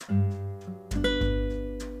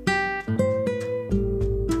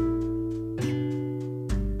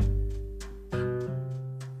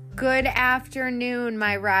Good afternoon,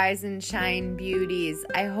 my rise and shine beauties.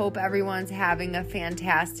 I hope everyone's having a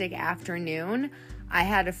fantastic afternoon. I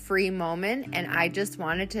had a free moment and I just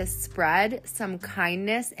wanted to spread some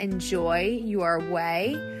kindness and joy your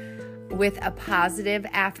way with a positive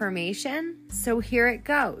affirmation. So here it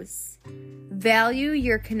goes. Value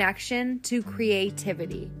your connection to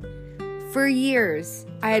creativity. For years,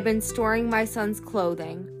 I had been storing my son's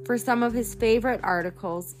clothing for some of his favorite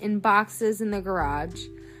articles in boxes in the garage.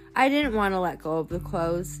 I didn't want to let go of the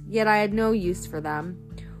clothes, yet I had no use for them.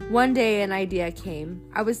 One day an idea came.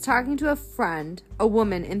 I was talking to a friend, a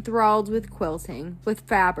woman enthralled with quilting, with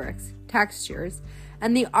fabrics, textures,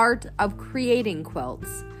 and the art of creating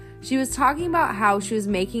quilts. She was talking about how she was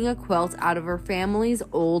making a quilt out of her family's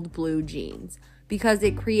old blue jeans because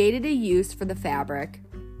it created a use for the fabric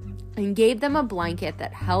and gave them a blanket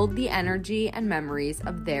that held the energy and memories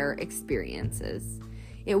of their experiences.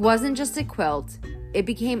 It wasn't just a quilt. It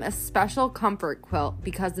became a special comfort quilt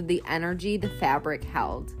because of the energy the fabric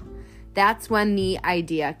held. That's when the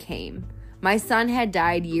idea came. My son had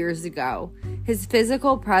died years ago. His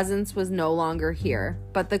physical presence was no longer here,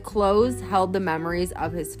 but the clothes held the memories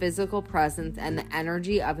of his physical presence and the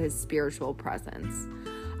energy of his spiritual presence.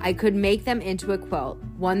 I could make them into a quilt,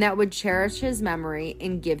 one that would cherish his memory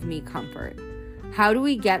and give me comfort. How do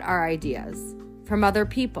we get our ideas? From other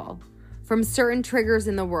people, from certain triggers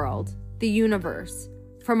in the world, the universe,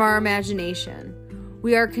 from our imagination.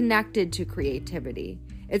 We are connected to creativity.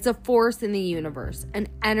 It's a force in the universe, an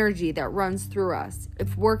energy that runs through us.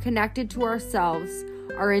 If we're connected to ourselves,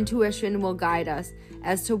 our intuition will guide us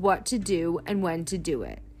as to what to do and when to do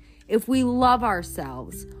it. If we love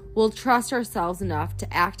ourselves, we'll trust ourselves enough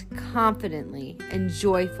to act confidently and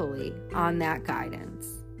joyfully on that guidance.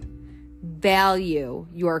 Value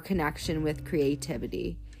your connection with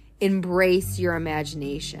creativity. Embrace your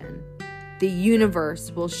imagination. The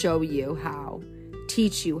universe will show you how,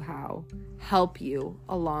 teach you how, help you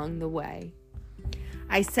along the way.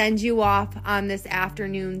 I send you off on this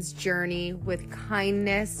afternoon's journey with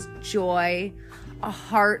kindness, joy, a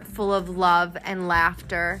heart full of love and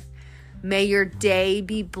laughter. May your day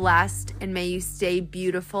be blessed and may you stay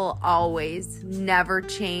beautiful always, never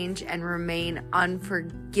change, and remain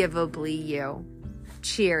unforgivably you.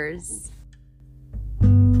 Cheers.